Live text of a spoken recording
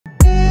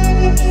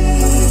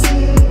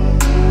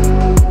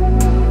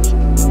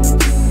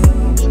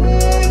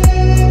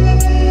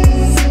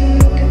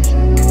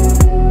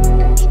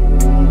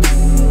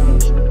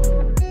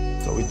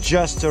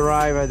just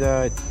arrived at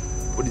the,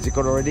 what is it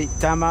called already?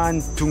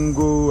 Taman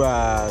Tugu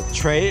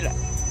trail,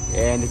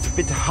 and it's a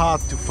bit hard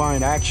to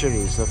find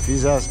actually. So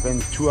Fizah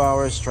spent 2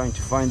 hours trying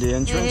to find the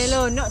entrance. Hey,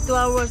 hello, not 2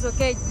 hours,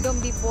 okay? Don't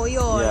be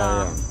boyo.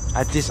 Yeah,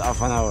 at least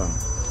half an hour.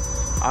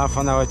 Half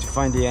an hour to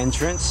find the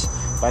entrance,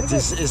 but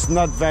it's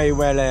not very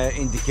well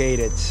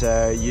indicated.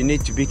 So you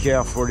need to be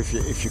careful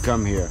if you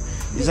come here.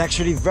 It's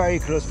actually very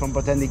close from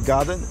Botanic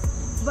Garden.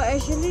 But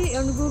actually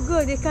on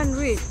Google they can't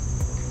read.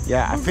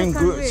 Yeah, I think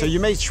so. You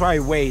may try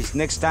Waze.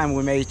 Next time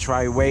we may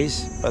try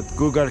Waze, but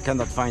Google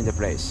cannot find the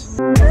place.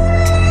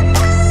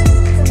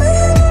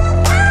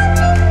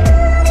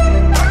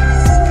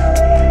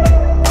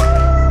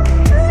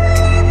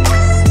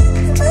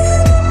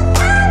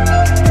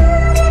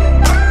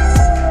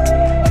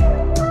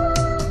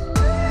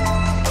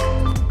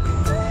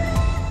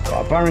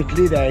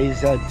 Apparently there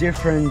is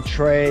different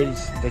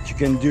trails that you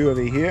can do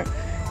over here.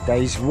 There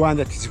is one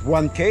that is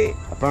 1K.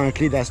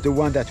 Apparently that's the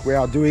one that we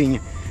are doing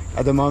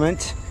at the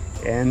moment.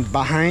 And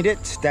behind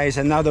it, there is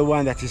another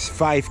one that is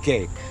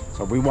 5K.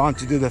 So we want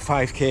to do the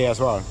 5K as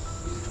well.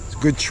 It's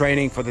good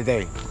training for the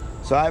day.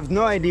 So I have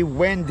no idea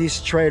when this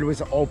trail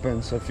was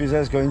open. So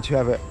Fizah is going to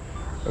have a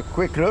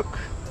quick look.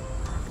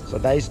 So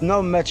there is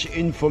not much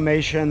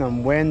information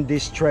on when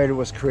this trail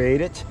was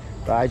created.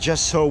 But I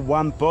just saw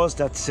one post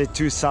that said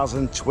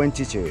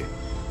 2022,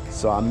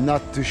 so I'm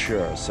not too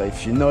sure. So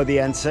if you know the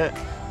answer,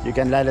 you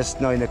can let us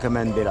know in the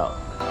comment below.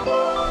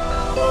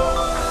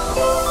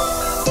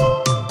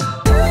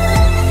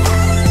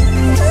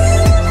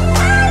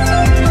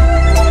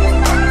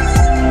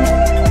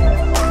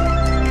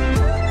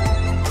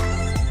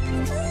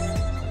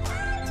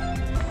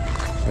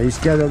 Are you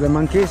scared of the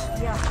monkeys?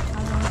 Yeah,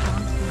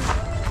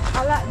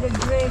 I like the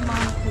grey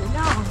monkey.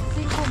 No,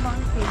 simple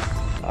monkey.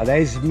 There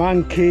is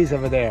monkeys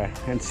over there,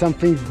 and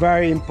something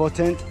very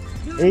important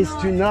is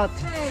to not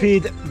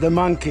feed the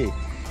monkey.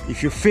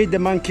 If you feed the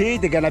monkey,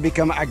 they're gonna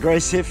become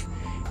aggressive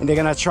and they're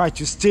gonna try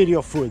to steal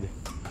your food.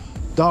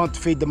 Don't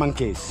feed the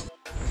monkeys.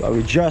 So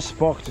we just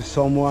spoke to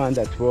someone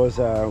that was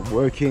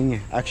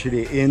working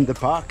actually in the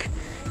park,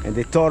 and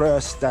they told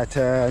us that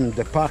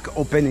the park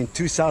opened in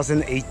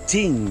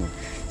 2018.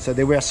 So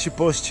they were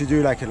supposed to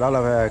do like a lot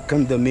of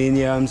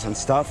condominiums and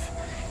stuff,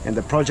 and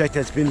the project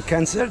has been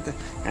cancelled,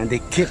 and they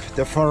keep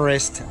the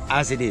forest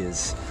as it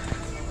is.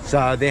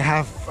 So they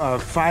have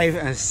 5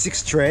 and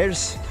 6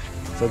 trails.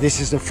 So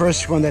this is the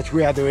first one that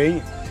we are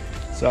doing.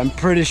 So I'm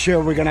pretty sure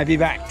we're gonna be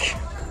back.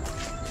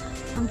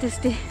 I'm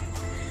thirsty.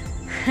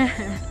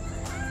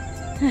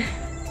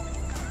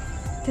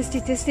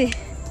 Thirsty.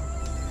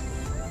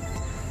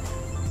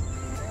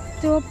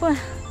 To open.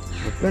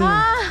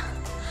 Ah!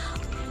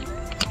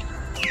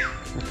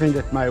 I think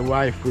that my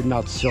wife would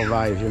not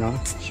survive, you know?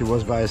 She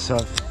was by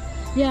herself.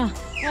 Yeah.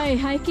 Hey,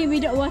 hiking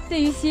without water,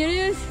 you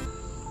serious?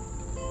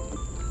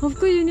 Of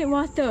course you need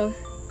water.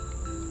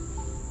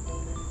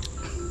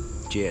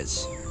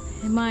 Cheers.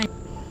 Am I?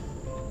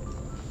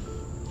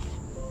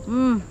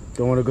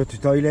 Don't want to go to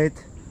toilet?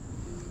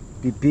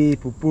 Pee pee,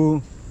 poo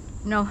poo?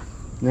 No.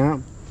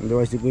 No?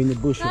 Otherwise they go in the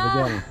bush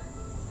over there.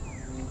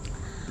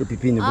 Go pee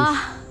pee in the bush.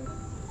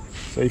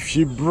 So if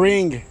you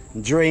bring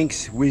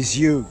drinks with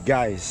you,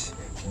 guys,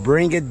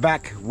 bring it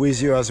back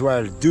with you as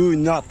well. Do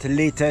not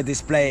litter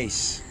this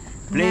place,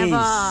 please.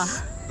 Never.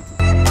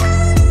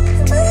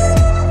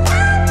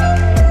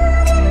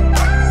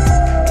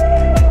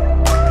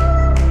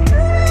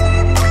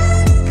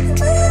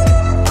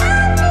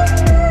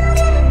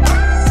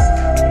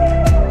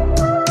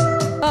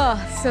 Oh,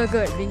 so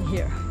good being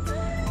here.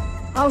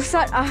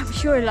 Outside, I'm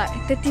sure like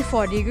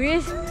 34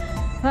 degrees,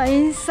 but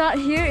inside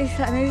here it's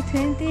like maybe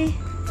 20,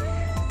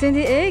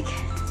 28,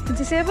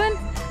 27.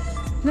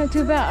 Not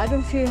too bad. I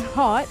don't feel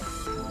hot.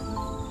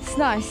 It's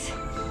nice.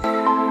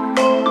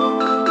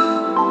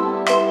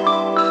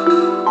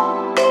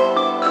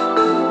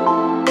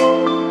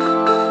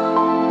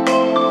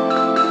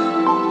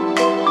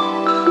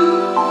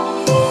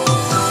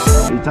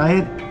 Are you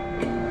tired?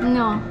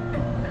 No,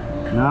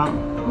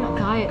 No? not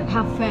tired.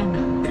 Have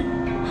fun.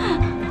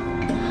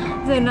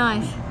 So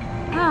nice.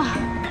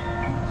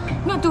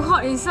 Not too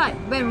hot inside.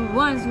 When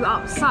once you're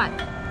outside,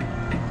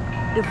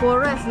 the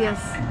forest, yes,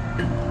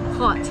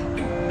 hot.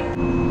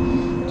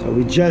 So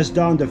we just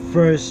done the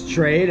first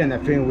trail, and I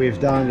think we've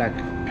done like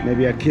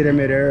maybe a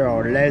kilometer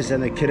or less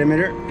than a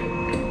kilometer.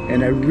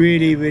 And I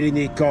really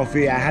need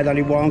coffee. I had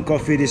only one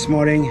coffee this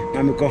morning.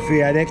 I'm a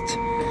coffee addict.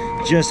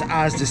 Just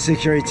asked the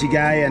security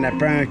guy, and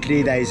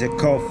apparently there is a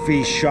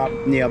coffee shop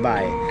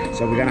nearby.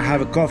 So we're gonna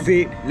have a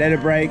coffee, let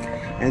it break,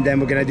 and then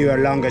we're gonna do a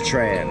longer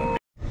trail.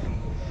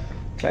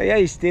 So yeah,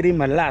 it's still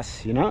my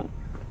last, you know.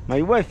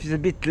 My wife is a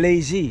bit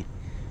lazy.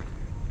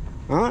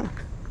 Huh?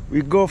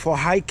 We go for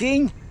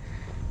hiking.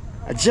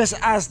 I just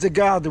asked the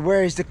guard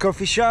where is the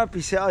coffee shop.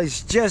 He said, oh,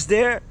 it's just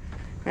there.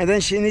 And then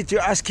she need to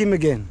ask him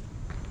again.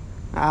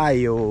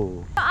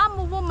 Ayo. I'm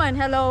a woman,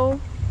 hello.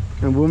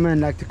 And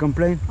women like to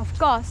complain? Of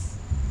course.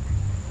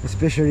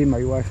 Especially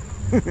my wife.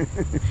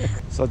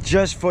 So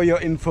just for your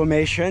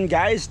information,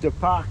 guys, the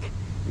park,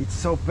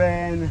 it's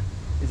open.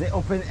 Is it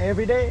open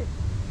every day?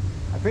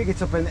 I think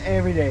it's open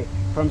every day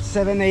from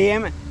 7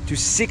 a.m. to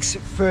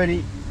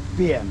 6:30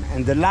 p.m.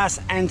 and the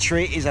last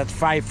entry is at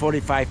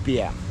 5:45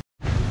 p.m.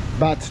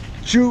 But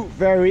two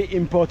very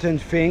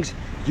important things: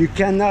 you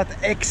cannot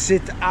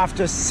exit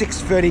after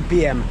 6:30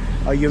 p.m.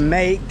 or you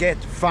may get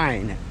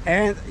fined,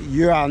 and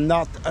you are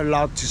not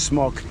allowed to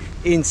smoke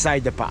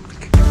inside the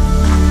park.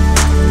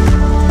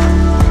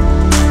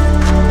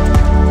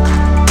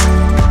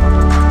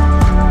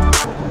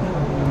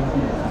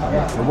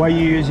 Why are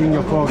you using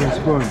your fork and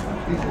spoon?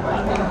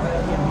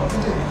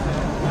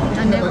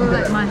 I never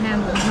let my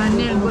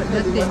nail got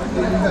dirty.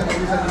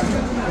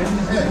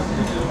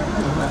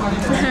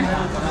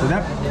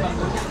 Sedap?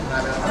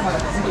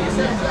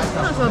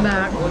 Not so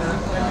bad.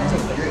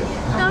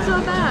 Not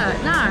so bad.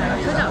 No,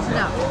 sedap,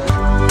 sedap.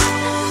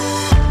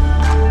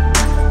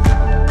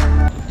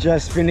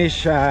 Just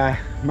finished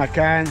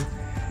makan,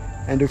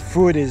 and the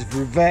food is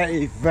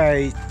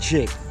very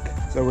cheap.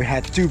 So we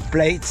had 2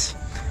 plates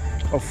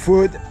of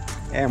food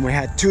and we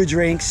had 2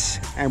 drinks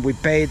and we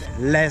paid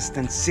less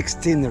than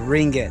 16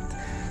 ringgit.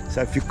 So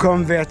if you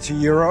convert to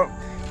euro,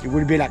 it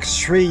will be like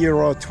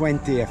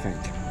 €3.20, I think.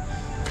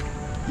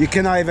 You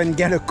cannot even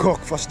get a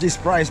Coke for this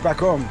price back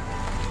home.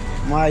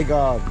 My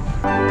God.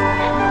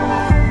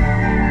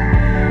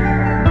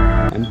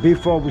 And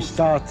before we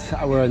start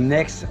our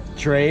next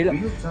trail,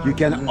 you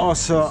can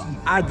also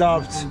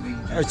adopt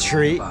a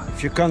tree.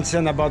 If you're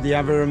concerned about the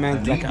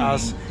environment like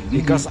us,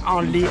 it costs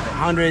only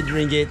 100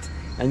 ringgit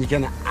and you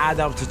can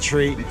adopt a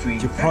tree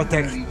to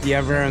protect the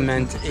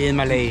environment in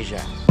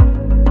Malaysia.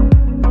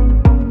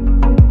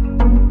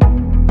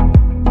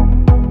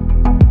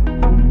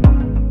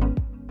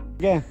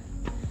 Again.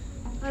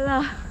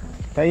 Alah,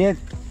 Tired?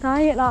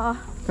 tired lah.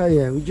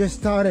 Tired. We just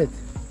started.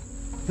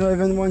 Not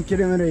even 1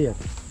 kilometer yet.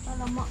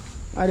 Alamak.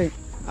 Allez,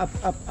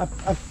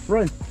 up,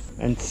 run.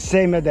 And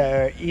same at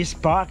the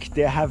East Park,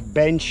 they have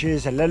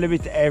benches a little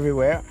bit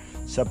everywhere,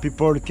 so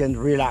people can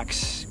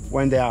relax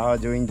when they are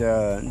doing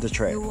the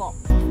trail. You walk.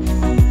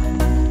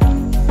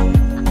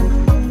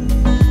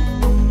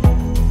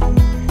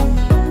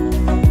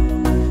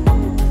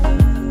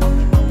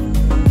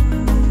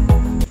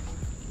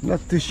 Not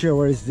too sure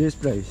where is this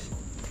place.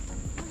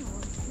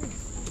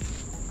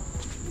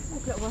 This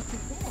looks like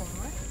waterfall,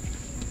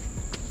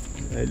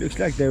 right? It looks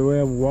like there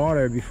were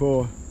water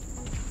before.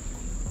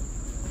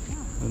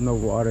 There's no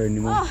water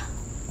anymore. Oh,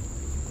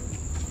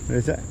 What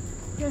is that?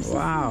 there's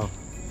Wow.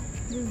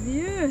 the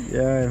view.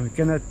 Yeah,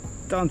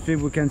 don't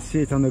think we can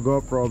see it on the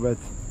GoPro, but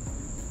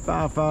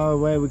far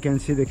away we can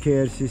see the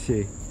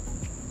KLCC,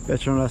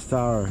 Petronas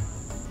Tower.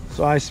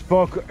 So I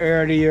spoke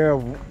earlier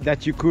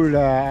that you could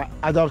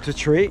adopt a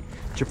tree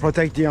to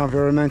protect the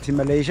environment in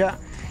Malaysia,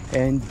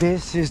 and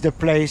this is the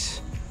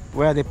place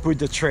where they put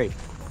the tree.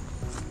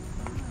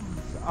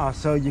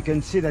 So you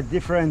can see that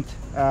different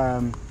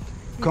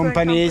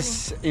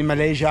companies in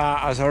Malaysia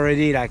has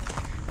already like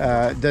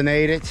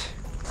donated.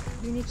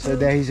 Uniqlo. So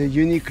there is a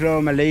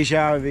Uniqlo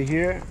Malaysia over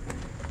here.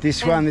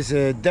 This one is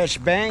a Dutch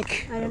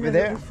bank I don't over know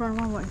there. the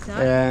front one, what's that?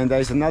 And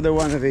there's another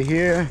one over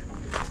here.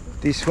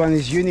 This one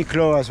is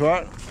Uniqlo as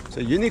well.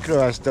 So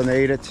Uniqlo has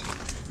donated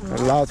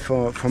a lot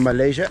for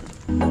Malaysia.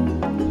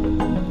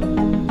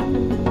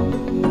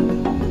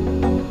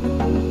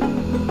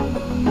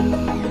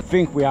 I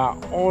think we are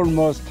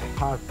almost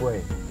halfway.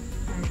 I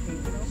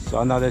think so. So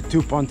another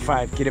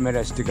 2.5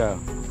 kilometers to go.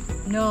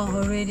 No,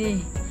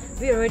 already.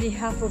 We already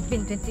have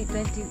been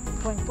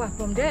 20.5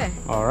 from there.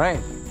 All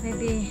right.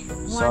 Maybe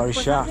Sorry, 1 for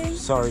chef. something?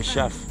 Sorry,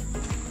 chef.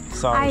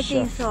 Sorry, I chef.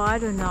 think so. I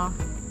don't know.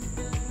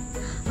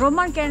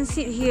 Roman can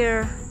sit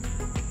here,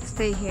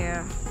 stay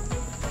here.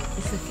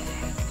 It's okay.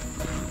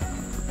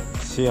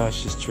 See how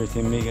she's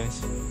treating me,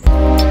 guys.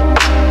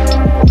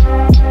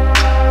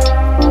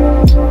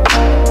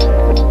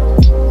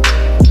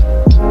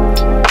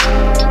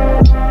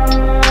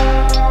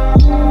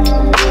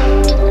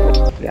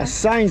 The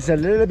sign's a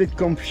little bit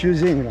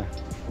confusing.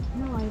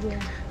 No idea.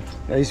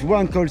 There is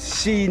one called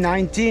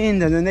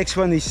C19, and the next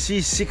one is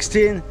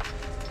C16,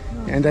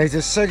 and there is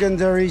a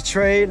secondary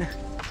trail.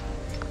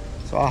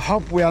 So I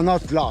hope we are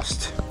not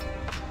lost.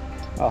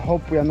 I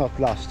hope we are not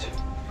lost.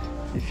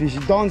 If you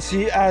don't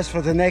see us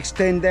for the next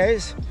 10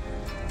 days,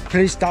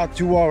 please start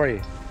to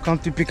worry. Come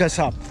to pick us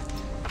up.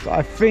 So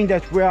I think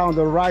that we are on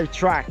the right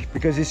track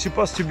because it's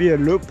supposed to be a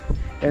loop,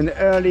 and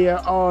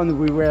earlier on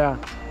we were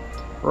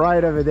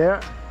right over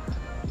there,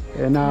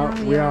 and now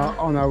we are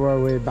on our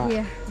way back.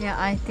 Yeah,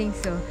 I think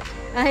so.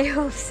 I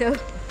hope so.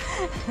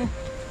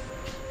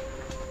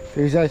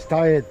 Fizah is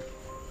tired.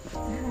 I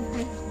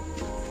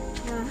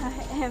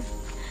am.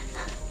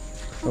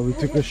 So we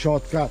took a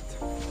shortcut.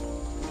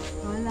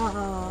 Oh no,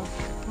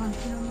 1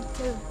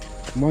 kilometer.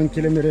 1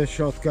 kilometer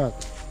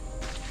shortcut.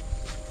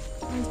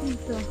 I think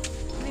so.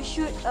 We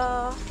should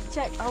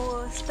check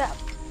our step.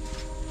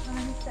 How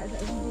many steps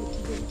that we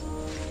did today?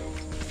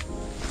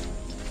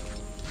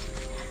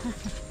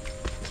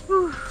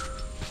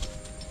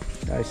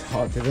 It's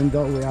hot, even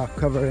though we are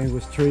covering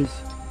with trees.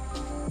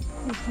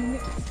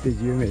 It's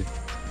humid.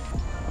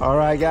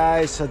 Alright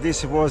guys, so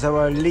this was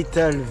our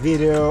little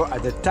video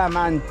at the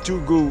Taman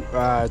Tugu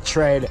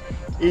trail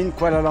in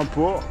Kuala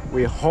Lumpur.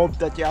 We hope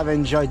that you have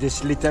enjoyed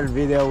this little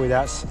video with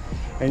us.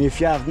 And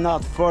if you have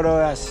not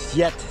followed us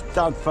yet,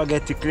 don't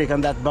forget to click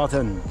on that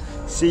button.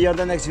 See you on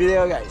the next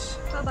video, guys.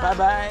 Bye-bye.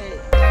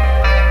 Bye-bye.